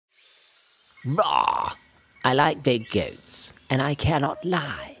Bah! I like big goats, and I cannot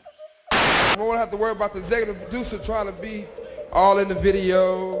lie. I won't have to worry about the executive producer trying to be all in the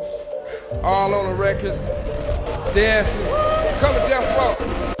videos, all on the record, dancing. Come to Jeff Walker.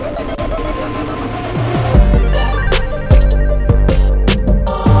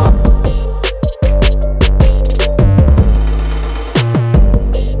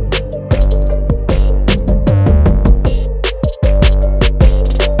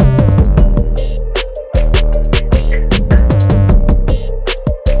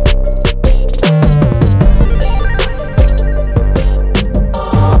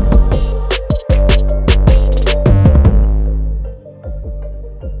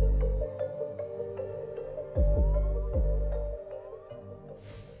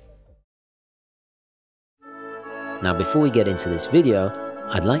 Now, before we get into this video,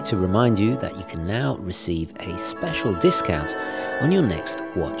 I'd like to remind you that you can now receive a special discount on your next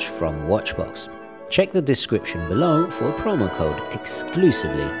watch from Watchbox. Check the description below for a promo code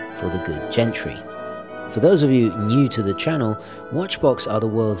exclusively for the good Gentry. For those of you new to the channel, Watchbox are the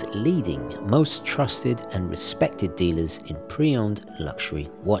world's leading, most trusted and respected dealers in pre-owned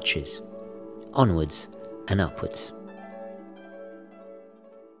luxury watches. Onwards and upwards.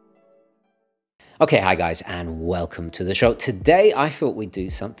 Okay, hi guys, and welcome to the show. Today I thought we'd do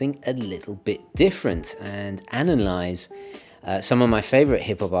something a little bit different and analyze some of my favorite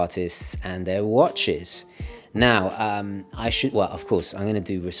hip-hop artists and their watches. Now, of course, I'm going to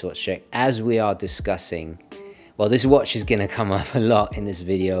do wristwatch check as we are discussing. Well, this watch is going to come up a lot in this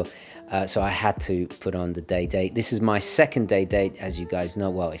video, so I had to put on the day date. This is my second day date, as you guys know.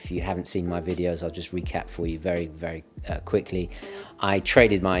 Well, if you haven't seen my videos, I'll just recap for you very quickly. I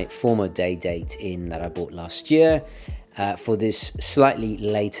traded my former day date in that I bought last year for this slightly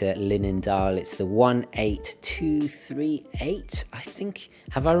later linen dial. It's the 18238, I think.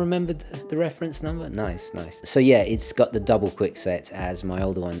 Have I remembered the reference number? Nice. So yeah, it's got the double quick set, as my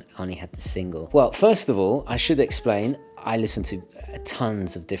older one only had the single. Well, first of all, I should explain, I listen to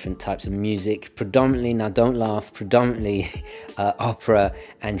tons of different types of music, predominantly, now don't laugh, predominantly opera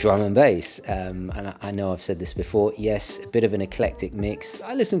and drum and bass. And I know I've said this before, yes, a bit of an eclectic mix.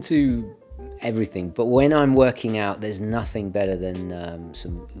 I listen to everything, but when I'm working out, there's nothing better than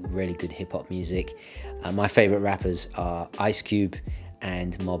some really good hip-hop music. My favorite rappers are Ice Cube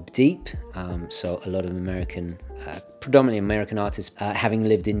and Mobb Deep, so a lot of American, predominantly American artists. Having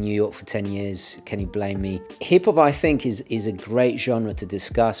lived in New York for 10 years, can you blame me? Hip-hop, I think, is a great genre to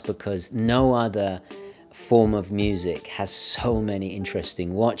discuss because no other form of music has so many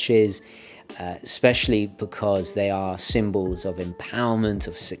interesting watches, especially because they are symbols of empowerment,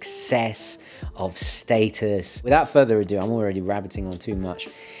 of success, of status. Without further ado, I'm already rabbiting on too much.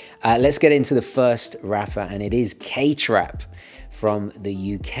 Let's get into the first rapper, and it is K-Trap from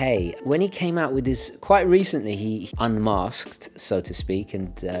the UK. When he came out with this, quite recently, he unmasked, so to speak,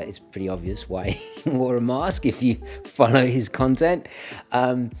 and it's pretty obvious why he wore a mask if you follow his content.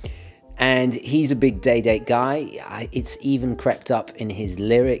 And he's a big day date guy. It's even crept up in his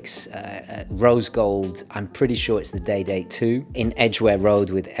lyrics. Rose Gold, I'm pretty sure it's the day date too. In Edgware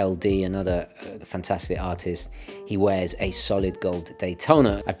Road with LD, another fantastic artist, he wears a solid gold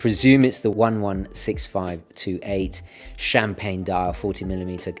Daytona. I presume it's the 116528 champagne dial,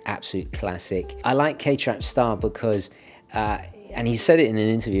 40mm, absolute classic. I like K-Trap's style because and he said it in an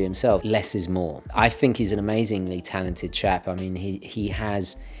interview himself, less is more. I think he's an amazingly talented chap. I mean, he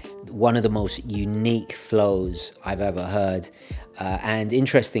has one of the most unique flows I've ever heard. And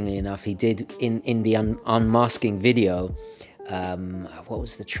interestingly enough, he did in the unmasking video, what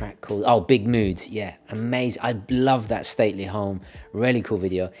was the track called? Oh, Big Mood. Yeah, amazing. I love that stately home. Really cool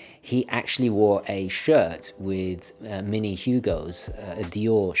video. He actually wore a shirt with mini Hugo's, a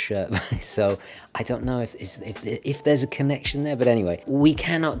Dior shirt. So I don't know if there's a connection there, but anyway, we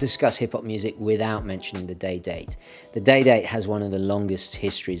cannot discuss hip-hop music without mentioning the day date. The day date has one of the longest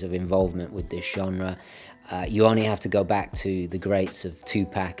histories of involvement with this genre. You only have to go back to the greats of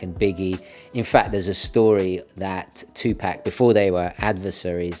Tupac and Biggie. In fact, there's a story that Tupac, before they were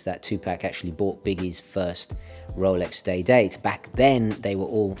adversaries, that Tupac actually bought Biggie's first Rolex Day-Date. Back then, they were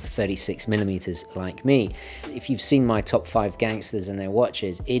all 36mm like me. If you've seen my top 5 gangsters and their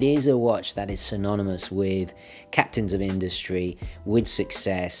watches, it is a watch that is synonymous with captains of industry, with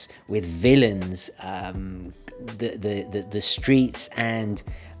success, with villains, the streets, and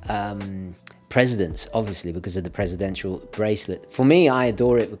presidents, obviously, because of the presidential bracelet. For me, I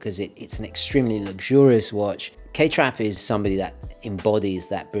adore it because it's an extremely luxurious watch. K-Trap is somebody that embodies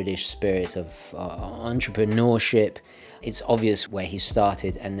that British spirit of entrepreneurship. It's obvious where he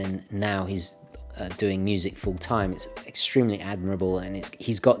started, and then now he's doing music full time. It's extremely admirable, and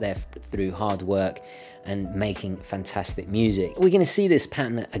he's got there through hard work and making fantastic music. We're going to see this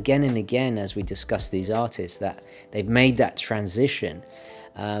pattern again and again as we discuss these artists, that they've made that transition.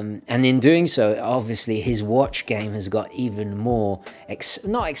 And in doing so, obviously his watch game has got even more,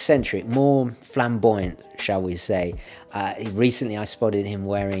 not eccentric, more flamboyant, shall we say. Recently I spotted him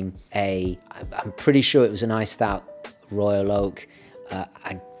wearing I'm pretty sure it was an iced out Royal Oak.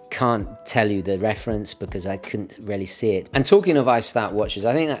 I can't tell you the reference because I couldn't really see it. And talking of iced out watches,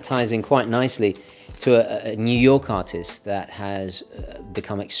 I think that ties in quite nicely to a New York artist that has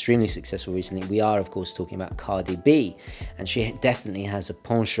become extremely successful recently. We are, of course, talking about Cardi B, and she definitely has a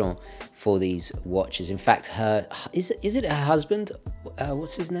penchant for these watches. In fact, is it her husband?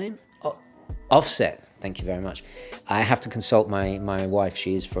 What's his name? Offset. Thank you very much. I have to consult my wife.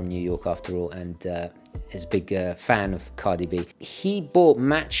 She is from New York after all, and is a big fan of Cardi B. He bought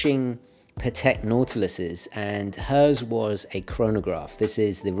matching Patek Nautiluses, and hers was a chronograph. This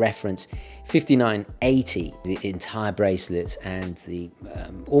is the reference 5980. The entire bracelet and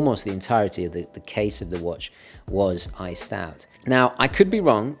almost the entirety of the case of the watch was iced out. Now, I could be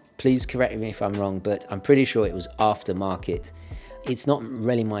wrong. Please correct me if I'm wrong, but I'm pretty sure it was aftermarket. It's not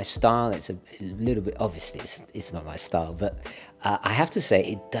really my style. It's a little bit, obviously it's not my style, but I have to say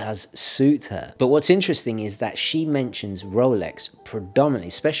it does suit her. But what's interesting is that she mentions Rolex predominantly,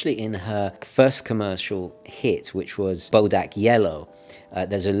 especially in her first commercial hit, which was Bodak Yellow.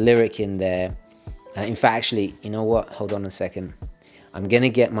 There's a lyric in there. In fact, actually, you know what? Hold on a second. I'm gonna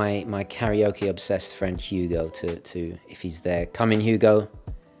get my karaoke obsessed friend Hugo to if he's there. Come in, Hugo.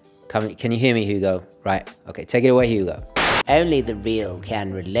 Come in. Can you hear me, Hugo? Right. Okay, take it away, Hugo. Only the real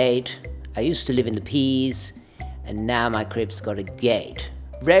can relate. I used to live in the P's, and now my crib's got a gate.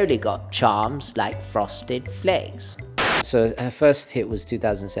 Rarely got charms like frosted flakes. So her first hit was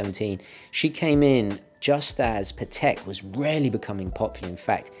 2017. She came in just as Patek was really becoming popular. In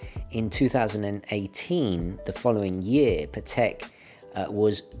fact, in 2018, the following year, Patek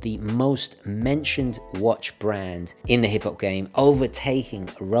was the most mentioned watch brand in the hip-hop game, overtaking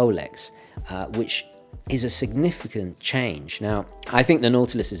Rolex, which is a significant change. Now, I think the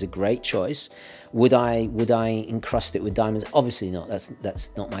Nautilus is a great choice. Would I encrust it with diamonds? Obviously not. That's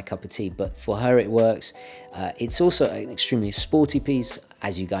not my cup of tea, but for her it works. It's also an extremely sporty piece.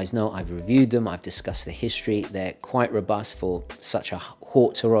 As you guys know, I've reviewed them, I've discussed the history. They're quite robust for such a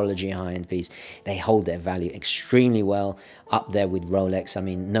haute horology high-end piece. They hold their value extremely well, up there with Rolex. I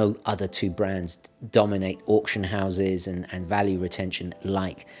mean, no other two brands dominate auction houses and value retention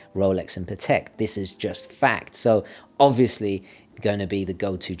like Rolex and Patek. This is just fact. So obviously going to be the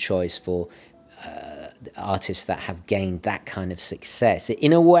go-to choice for artists that have gained that kind of success.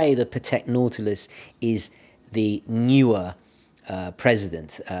 In a way, the Patek Nautilus is the newer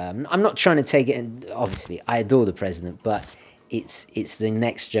president. I'm not trying to take it, and obviously I adore the president, but it's the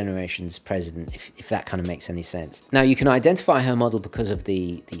next generation's president, if that kind of makes any sense. Now, you can identify her model because of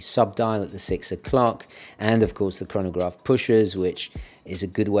the sub-dial at the 6 o'clock, and of course the chronograph pushers, which is a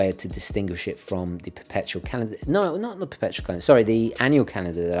good way to distinguish it from the perpetual calendar. No, not the perpetual calendar, sorry, the annual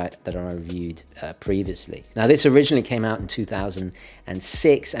calendar that I reviewed previously. Now, this originally came out in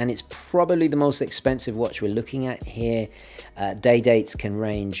 2006, and it's probably the most expensive watch we're looking at here. Day dates can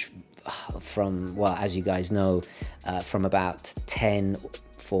range from, well, as you guys know, from about 10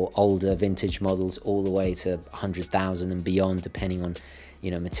 for older vintage models all the way to 100,000 and beyond, depending on, you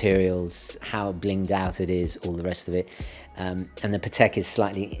know, materials, how blinged out it is, all the rest of it. And the Patek is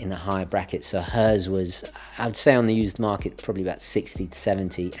slightly in the higher bracket, so hers was, I would say, on the used market, probably about 60 to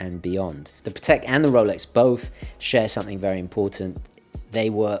 70 and beyond. The Patek and the Rolex both share something very important.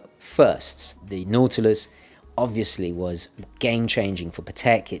 They were firsts. The Nautilus obviously was game-changing for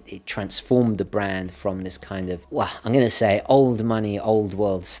Patek. It transformed the brand from this kind of, well, I'm going to say old money, old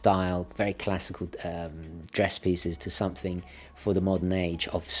world style, very classical dress pieces to something for the modern age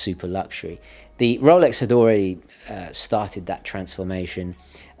of super luxury. The Rolex had already started that transformation.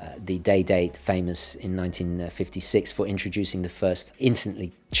 The Day-Date, famous in 1956 for introducing the first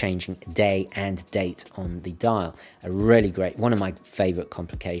instantly changing day and date on the dial. A really great, one of my favorite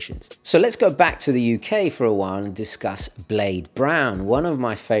complications. So let's go back to the UK for a while and discuss Blade Brown, one of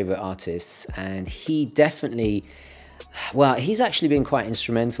my favorite artists, and he definitely, well, he's actually been quite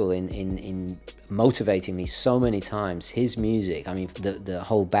instrumental in motivating me so many times. His music, I mean, the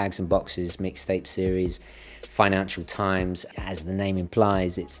whole Bags and Boxes mixtape series, Financial Times, as the name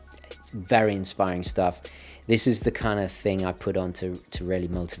implies, it's very inspiring stuff. This is the kind of thing I put on to really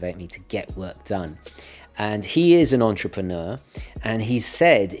motivate me to get work done. And he is an entrepreneur, and he's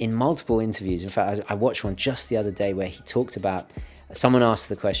said in multiple interviews, in fact, I watched one just the other day where he talked about Someone asked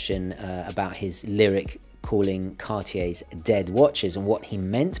the question about his lyric calling Cartier's dead watches and what he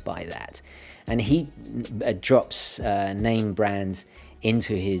meant by that. And he drops name brands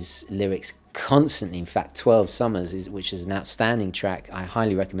into his lyrics constantly. In fact, 12 Summers, which is an outstanding track, I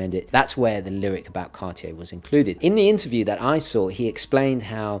highly recommend it. That's where the lyric about Cartier was included. In the interview that I saw, he explained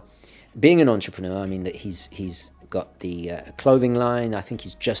how being an entrepreneur, I mean, that he's got the clothing line, I think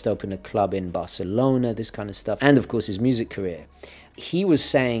he's just opened a club in Barcelona, this kind of stuff, and of course his music career. He was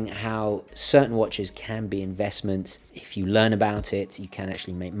saying how certain watches can be investments. If you learn about it, you can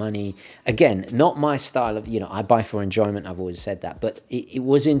actually make money. Again, not my style of, I buy for enjoyment, I've always said that, but it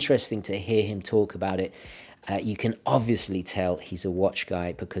was interesting to hear him talk about it. You can obviously tell he's a watch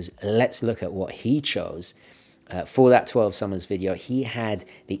guy, because let's look at what he chose. For that 12 Summers video, he had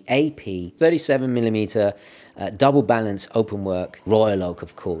the AP 37mm double balance open work Royal Oak,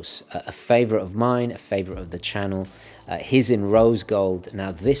 of course, a favorite of mine, a favorite of the channel. His in rose gold.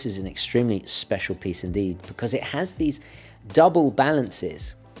 Now this is an extremely special piece indeed, because it has these double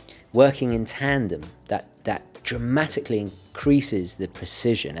balances working in tandem that dramatically increases the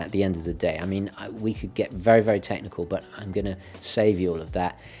precision at the end of the day. I mean, we could get very, very technical, but I'm going to save you all of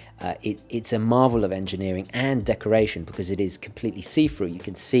that. It's a marvel of engineering and decoration, because it is completely see-through. You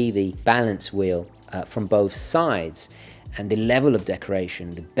can see the balance wheel from both sides, and the level of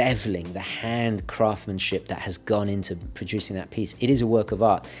decoration, the beveling, the hand craftsmanship that has gone into producing that piece. It is a work of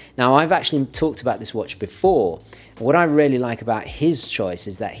art. Now, I've actually talked about this watch before. What I really like about his choice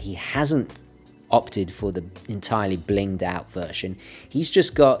is that he hasn't opted for the entirely blinged out version. He's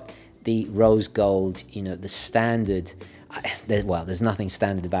just got the rose gold, the standard. Well, there's nothing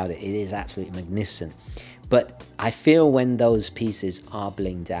standard about it. It is absolutely magnificent. But I feel when those pieces are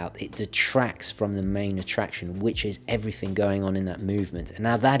blinged out, it detracts from the main attraction, which is everything going on in that movement. And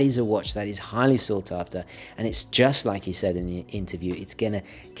now that is a watch that is highly sought after. And it's just like he said in the interview, it's going to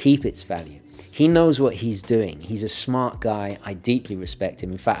keep its value. He knows what he's doing. He's a smart guy. I deeply respect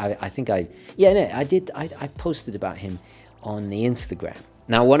him. In fact, I posted about him on the Instagram.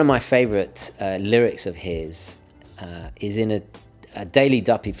 Now, one of my favorite lyrics of his is in a Daily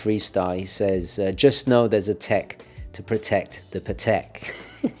Duppy freestyle. He says, just know there's a tech to protect the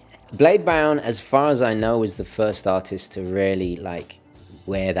Patek. Blade Baron, as far as I know, is the first artist to really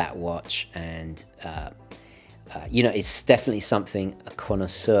wear that watch, and it's definitely something a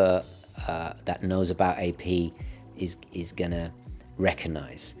connoisseur that knows about AP is gonna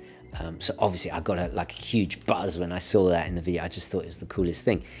recognize. So obviously I got a huge buzz when I saw that in the video. I just thought it was the coolest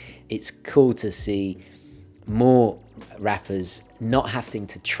thing. It's cool to see more rappers not having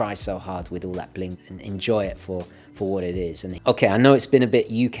to try so hard with all that bling and enjoy it for what it is. And okay, I know it's been a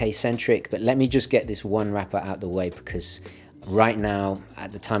bit UK centric, but let me just get this one rapper out the way, because right now,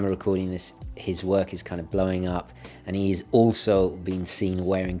 at the time of recording this, his work is kind of blowing up, and he's also been seen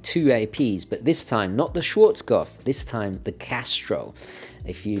wearing 2 APs, but this time not the Schwarzkopf, this time the Castro.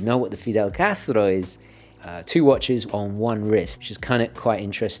 If you know what the Fidel Castro is, 2 watches on 1 wrist, which is kind of quite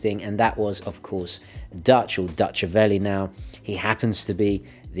interesting. And that was, of course, Dutch, or Dutchavelli now. He happens to be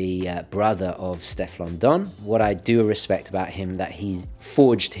the brother of Stefflon Don. What I do respect about him, that he's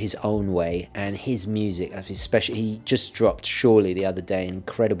forged his own way, and his music, especially, he just dropped Surely the other day, an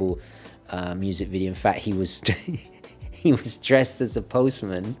incredible music video. In fact, he was he was dressed as a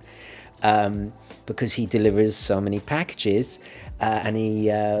postman because he delivers so many packages. And he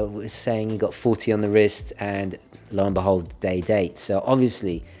was saying he got 40 on the wrist, and lo and behold, Day-Date. So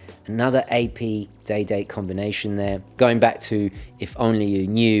obviously, another AP Day-Date combination there. Going back to If Only You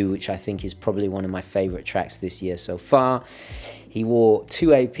Knew, which I think is probably one of my favorite tracks this year so far. He wore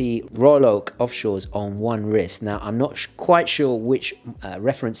 2 AP Royal Oak offshores on 1 wrist. Now, I'm not quite sure which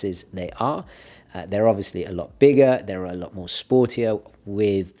references they are. They're obviously a lot bigger. They're a lot more sportier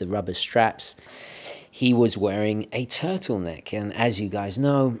with the rubber straps. He was wearing a turtleneck, and as you guys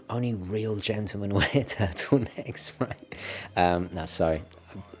know, only real gentlemen wear turtlenecks, right? No, sorry,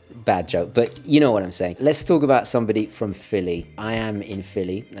 bad joke, but you know what I'm saying. Let's talk about somebody from Philly. I am in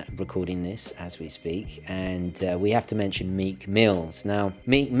Philly recording this as we speak, and we have to mention Meek Mills. Now,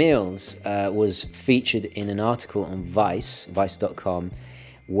 Meek Mills was featured in an article on vice.com,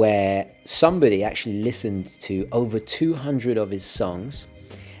 where somebody actually listened to over 200 of his songs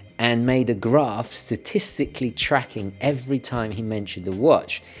and made a graph statistically tracking every time he mentioned a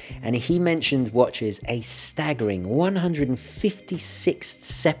watch. And he mentioned watches a staggering 156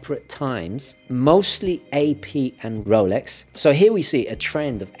 separate times, mostly AP and Rolex. So here we see a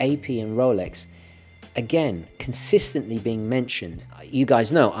trend of AP and Rolex, again, consistently being mentioned. You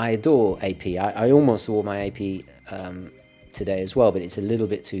guys know I adore AP. I almost wore my AP today as well, but it's a little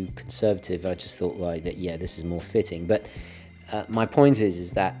bit too conservative. I just thought, well, yeah, this is more fitting. But My point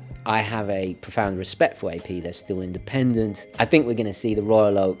is that I have a profound respect for AP. They're still independent. I think we're going to see the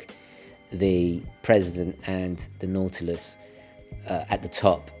Royal Oak, the President, and the Nautilus at the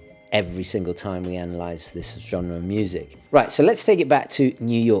top every single time we analyze this genre of music. Right, so let's take it back to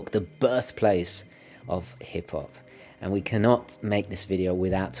New York, the birthplace of hip-hop. And we cannot make this video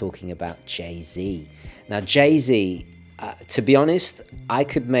without talking about Jay-Z. Now, Jay-Z, to be honest, I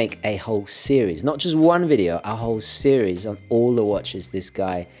could make a whole series, not just one video, a whole series on all the watches this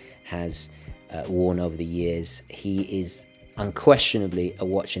guy has worn over the years. He is unquestionably a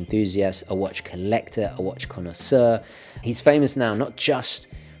watch enthusiast, a watch collector, a watch connoisseur. He's famous now, not just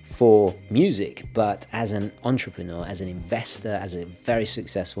for music, but as an entrepreneur, as an investor, as a very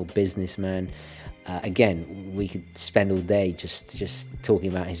successful businessman. Again, we could spend all day just talking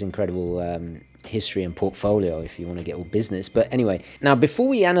about his incredible history and portfolio if you want to get all business. But anyway, now before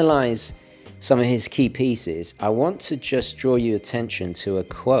we analyze some of his key pieces, I want to just draw your attention to a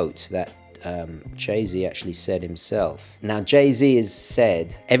quote that Jay-Z actually said himself. Now, Jay-Z has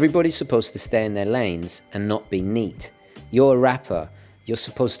said, "Everybody's supposed to stay in their lanes and not be neat. You're a rapper. You're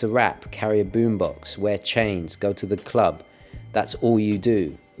supposed to rap, carry a boombox, wear chains, go to the club. That's all you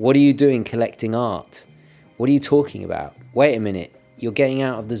do. What are you doing collecting art? What are you talking about? Wait a minute. You're getting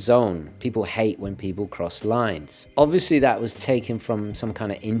out of the zone. People hate when people cross lines." Obviously, that was taken from some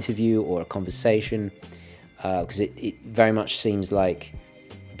kind of interview or a conversation, because it very much seems like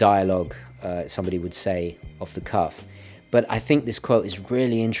dialogue somebody would say off the cuff. But I think this quote is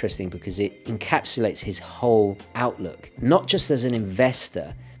really interesting because it encapsulates his whole outlook, not just as an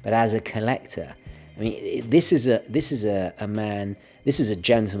investor, but as a collector. I mean, this is a man, this is a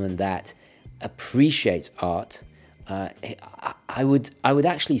gentleman that appreciates art. I would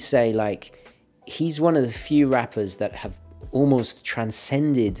actually say, like, he's one of the few rappers that have almost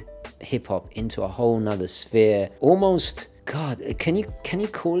transcended hip hop into a whole nother sphere. Almost, God, can you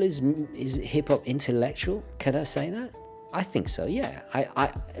call his hip hop intellectual? Can I say that? I think so, yeah. I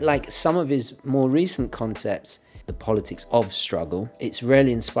like some of his more recent concepts, the politics of struggle. It's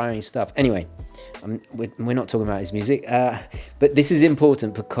really inspiring stuff. Anyway, we're not talking about his music, but this is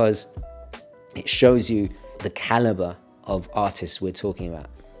important because it shows you the caliber of artists we're talking about.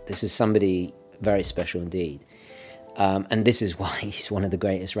 This is somebody very special indeed. And this is why he's one of the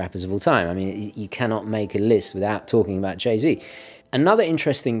greatest rappers of all time. I mean, you cannot make a list without talking about Jay-Z. Another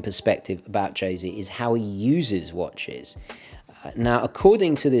interesting perspective about Jay-Z is how he uses watches. Now,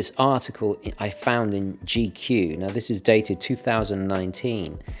 according to this article I found in GQ, now this is dated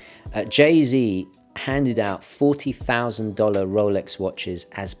 2019, Jay-Z handed out $40,000 Rolex watches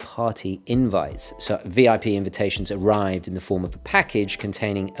as party invites. So VIP invitations arrived in the form of a package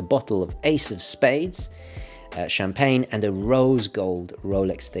containing a bottle of Ace of Spades, champagne, and a rose gold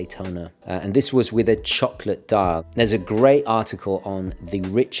Rolex Daytona. And this was with a chocolate dial. There's a great article on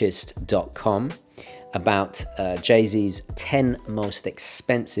therichest.com about Jay-Z's 10 most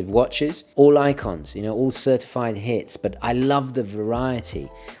expensive watches. All icons, you know, all certified hits, but I love the variety.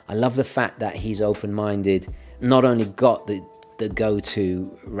 I love the fact that he's open-minded, not only got the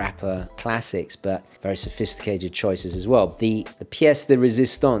go-to rapper classics, but very sophisticated choices as well. The pièce de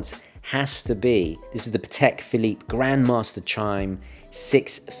résistance has to be, this is the Patek Philippe Grandmaster Chime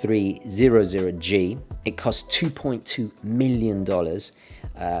 6300G. It cost $2.2 million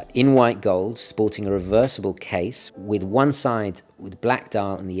in white gold, sporting a reversible case with one side with black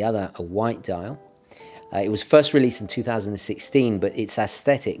dial and the other a white dial. It was first released in 2016, but its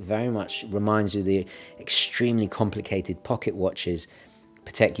aesthetic very much reminds you of the extremely complicated pocket watches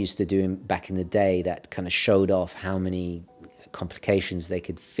Patek used to do back in the day that kind of showed off how many complications they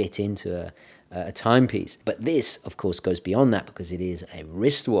could fit into a timepiece. But this, of course, goes beyond that because it is a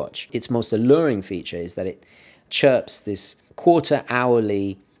wristwatch. Its most alluring feature is that it chirps this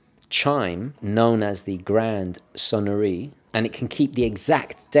quarter-hourly chime known as the Grand Sonnerie, and it can keep the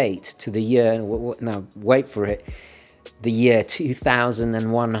exact date to the year, now wait for it, the year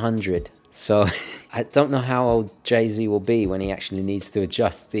 2100. So I don't know how old Jay-Z will be when he actually needs to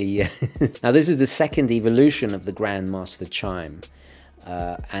adjust the... Now, this is the second evolution of the Grandmaster Chime,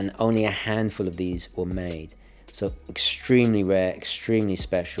 and only a handful of these were made. So extremely rare, extremely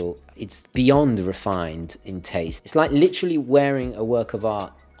special. It's beyond refined in taste. It's like literally wearing a work of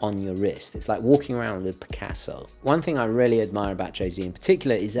art on your wrist. It's like walking around with Picasso. One thing I really admire about Jay-Z in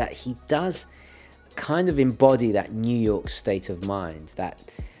particular is that he does kind of embody that New York state of mind, that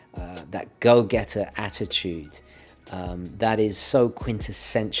go-getter attitude that is so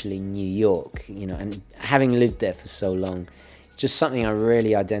quintessentially New York, you know, and having lived there for so long, just something I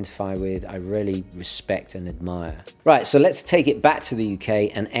really identify with, I really respect and admire. Right, so let's take it back to the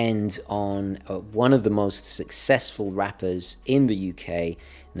UK and end on one of the most successful rappers in the UK in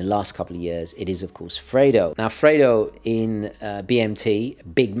the last couple of years. It is, of course, Fredo. Now, Fredo in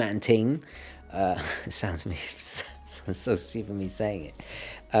BMT, Big Man Ting, sounds so stupid me saying it.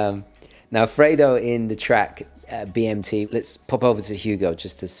 Now, Fredo in the track BMT, let's pop over to Hugo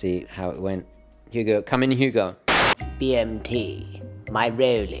just to see how it went. Hugo, come in, Hugo. BMT, my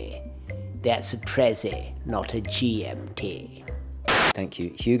Rollie. That's a Prezi, not a GMT. Thank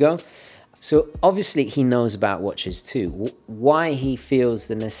you, Hugo. So obviously he knows about watches too. Why he feels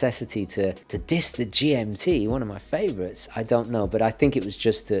the necessity to diss the GMT, one of my favorites, I don't know. But I think it was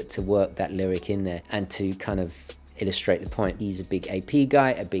just to work that lyric in there and to kind of illustrate the point. He's a big AP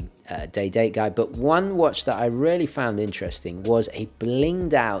guy, a big day-date guy. But one watch that I really found interesting was a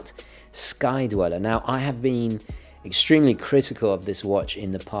blinged out Sky Dweller. Now, I have been extremely critical of this watch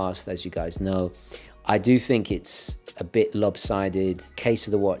in the past, as you guys know. I do think it's a bit lopsided. Case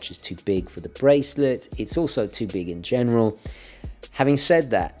of the watch is too big for the bracelet. It's also too big in general. Having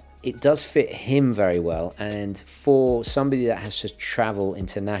said that, it does fit him very well. And for somebody that has to travel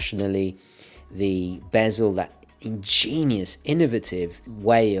internationally, the bezel, that ingenious, innovative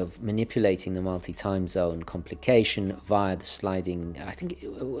way of manipulating the multi-time zone complication via the sliding, I think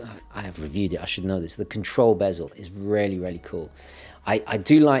I have reviewed it, I should know this, the control bezel is really, really cool. I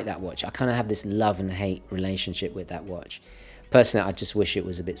do like that watch. I kind of have this love and hate relationship with that watch. Personally, I just wish it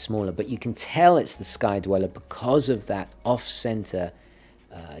was a bit smaller, but you can tell it's the Sky Dweller because of that off-center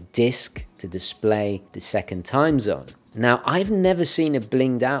disc to display the second time zone. Now, I've never seen a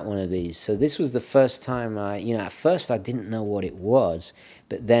blinged out one of these, so this was the first time at first I didn't know what it was,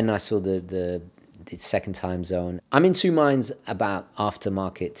 but then I saw the second time zone. I'm in two minds about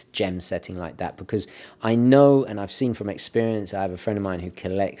aftermarket gem setting like that, because I know, and I've seen from experience, I have a friend of mine who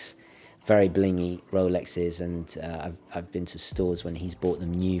collects very blingy Rolexes, and I've been to stores when he's bought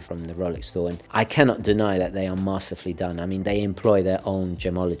them new from the Rolex store, and I cannot deny that they are masterfully done. I mean, they employ their own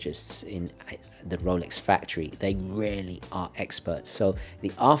gemologists in the Rolex factory. They really are experts. So the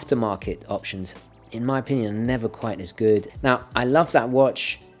aftermarket options, in my opinion, are never quite as good. Now, I love that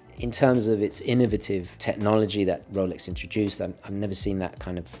watch in terms of its innovative technology that Rolex introduced. I've never seen that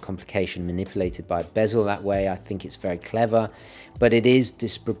kind of complication manipulated by bezel that way. I think it's very clever, but it is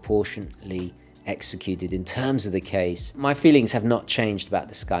disproportionately executed in terms of the case. My feelings have not changed about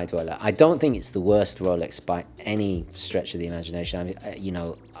the Sky Dweller. I don't think it's the worst Rolex by any stretch of the imagination. I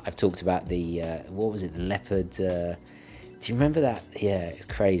mean, I've talked about the, what was it, the leopard, do you remember that? Yeah, it's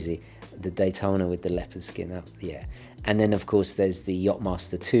crazy. The Daytona with the leopard skin, yeah. And then of course there's the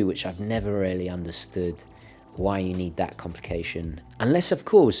Yachtmaster 2, which I've never really understood why you need that complication. Unless of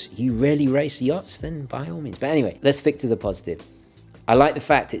course you really race yachts, then by all means. But anyway, let's stick to the positive. I like the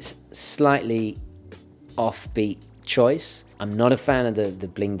fact it's slightly offbeat choice. I'm not a fan of the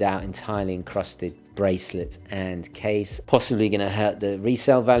blinged out, entirely encrusted bracelet and case. Possibly going to hurt the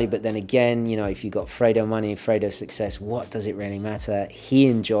resale value, but then again, if you got Fredo money, Fredo success, what does it really matter? He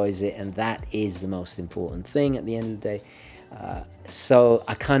enjoys it, and that is the most important thing at the end of the day. So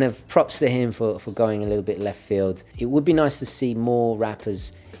I kind of props to him for going a little bit left field. It would be nice to see more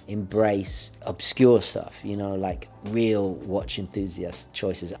rappers embrace obscure stuff, like real watch enthusiast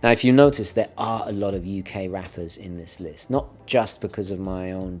choices. Now, if you notice, there are a lot of UK rappers in this list, not just because of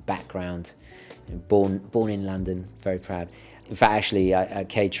my own background. Born in London, very proud. In fact, actually,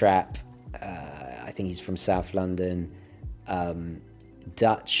 K-Trap, I think he's from South London.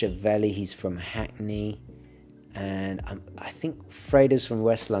 Dutchavelli, he's from Hackney. And I think Fredo's from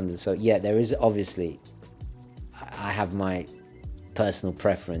West London. So yeah, there is obviously, I have my personal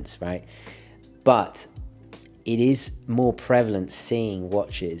preference, right? But it is more prevalent seeing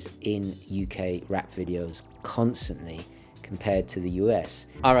watches in UK rap videos constantly compared to the US.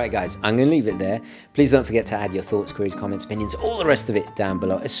 All right, guys, I'm gonna leave it there. Please don't forget to add your thoughts, queries, comments, opinions, all the rest of it down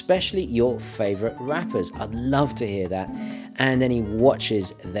below, especially your favorite rappers. I'd love to hear that, and any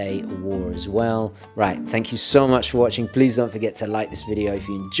watches they wore as well. Right, thank you so much for watching. Please don't forget to like this video if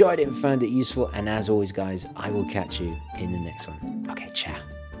you enjoyed it and found it useful, and as always, guys, I will catch you in the next one. Okay, ciao.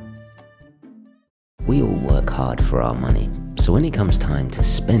 We all work hard for our money, so when it comes time to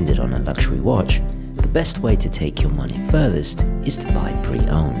spend it on a luxury watch, the best way to take your money furthest is to buy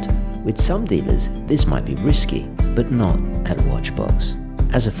pre-owned. With some dealers, this might be risky, but not at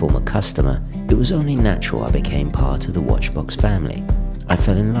Watchbox. As a former customer, it was only natural I became part of the Watchbox family. I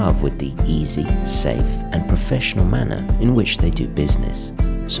fell in love with the easy, safe, and professional manner in which they do business.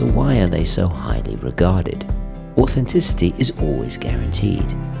 So why are they so highly regarded? Authenticity is always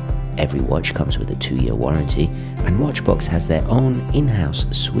guaranteed. Every watch comes with a 2-year warranty, and Watchbox has their own in-house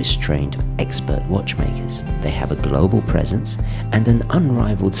Swiss-trained expert watchmakers. They have a global presence and an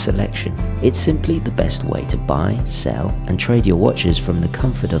unrivaled selection. It's simply the best way to buy, sell, and trade your watches from the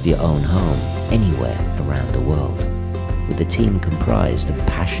comfort of your own home, anywhere around the world, with a team comprised of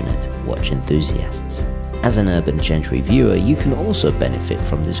passionate watch enthusiasts. As an Urban Gentry viewer, you can also benefit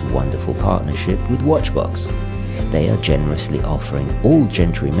from this wonderful partnership with Watchbox. They are generously offering all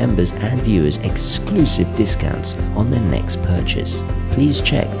Gentry members and viewers exclusive discounts on their next purchase. Please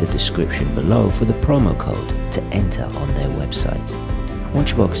check the description below for the promo code to enter on their website.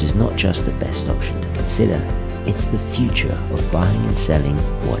 Watchbox is not just the best option to consider, it's the future of buying and selling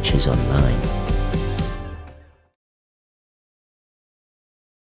watches online.